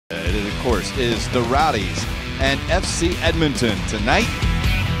It, of course, is the Rowdies and FC Edmonton tonight.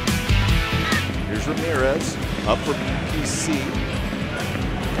 Here's Ramirez up for PC.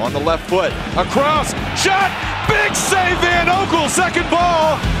 On the left foot, across, shot, big save, Van Oekel, second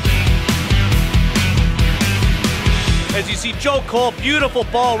ball. As you see Joe Cole, beautiful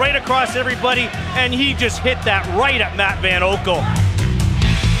ball right across everybody, and he just hit that right at Matt Van Oekel.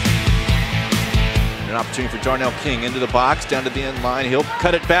 An opportunity for Darnell King into the box, down to the end line. He'll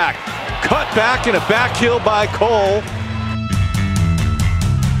cut it back. Cut back and a back heel by Cole.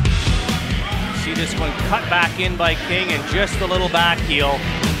 See this one cut back in by King and just a little back heel.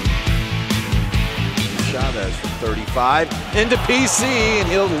 Chavez from 35 into PC, and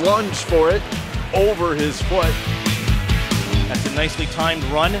he'll lunge for it over his foot. That's a nicely timed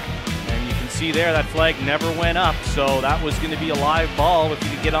run, and you can see there that flag never went up, so that was going to be a live ball if you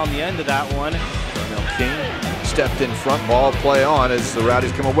could get on the end of that one. Darnell King stepped in front, ball play on as the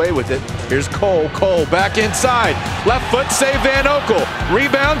Rowdies come away with it. Here's Cole, Cole back inside, left foot save Van Oekel,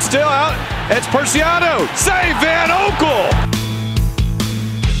 rebound still out, it's Perciano, save Van Oekel!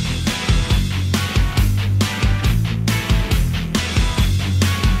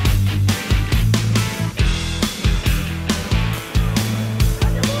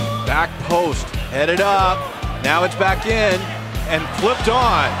 Back post, headed up, now it's back in, and flipped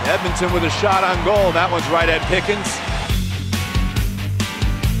on. Edmonton with a shot on goal, that one's right at Pickens.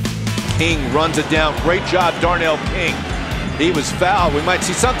 King runs it down, great job Darnell King. He was fouled, we might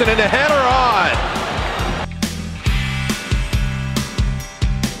see something in the header on.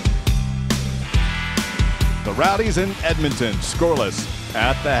 The Rowdies in Edmonton, scoreless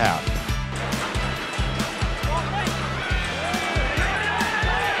at the half.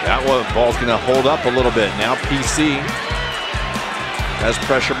 That one, ball's gonna hold up a little bit. Now PC has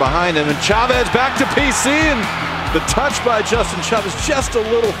pressure behind him, and Chavez back to PC, and the touch by Justin Chavez just a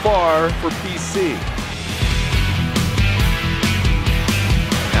little far for PC.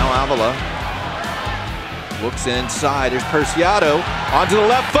 Now Avila looks inside, there's Perciado, onto the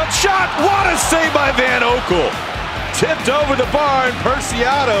left foot, shot! What a save by Van Oekel! Tipped over the bar, and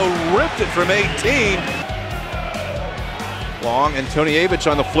Perciado ripped it from 18. Long, and Tonievich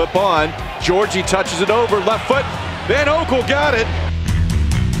on the flip on. Georgie touches it over, left foot. Van Oekel got it.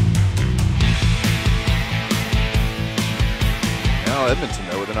 Now Edmonton,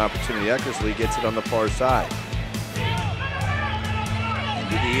 though, with an opportunity. Eckersley gets it on the far side.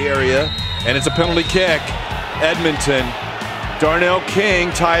 Into the area, and it's a penalty kick. Edmonton. Darnell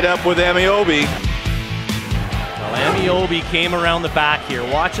King tied up with Amiobi. Well, Amiobi came around the back here.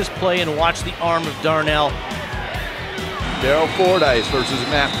 Watch us play and watch the arm of Darnell. Daryl Fordyce versus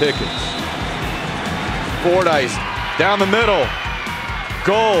Matt Pickens. Fordyce down the middle.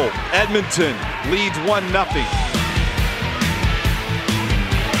 Goal. Edmonton leads 1-0.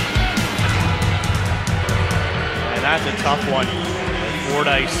 And that's a tough one.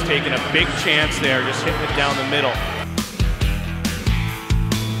 Fordyce taking a big chance there, just hitting it down the middle.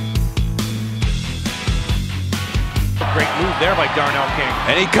 Great move there by Darnell King.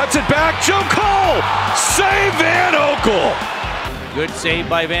 And he cuts it back. Joe Cole! Save Van Oekel! Good save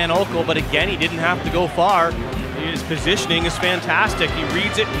by Van Oekel, but again, he didn't have to go far. His positioning is fantastic. He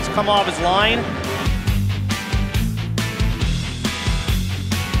reads it, he's come off his line.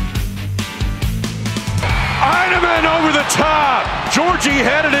 Heineman over the top! Georgie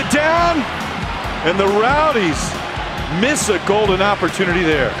headed it down, and the Rowdies miss a golden opportunity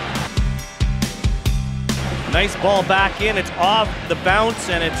there. Nice ball back in, it's off the bounce,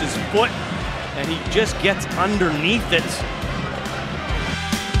 and it's his foot, and he just gets underneath it.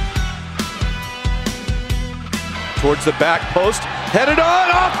 Towards the back post, headed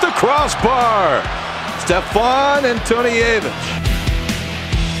on, off the crossbar. Stefan and Tonievich.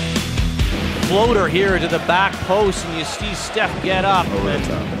 Floater here to the back post, and you see Steph get up. Over the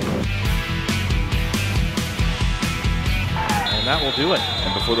top. And that will do it.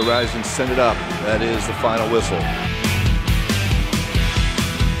 And before the Rowdies send it up, that is the final whistle.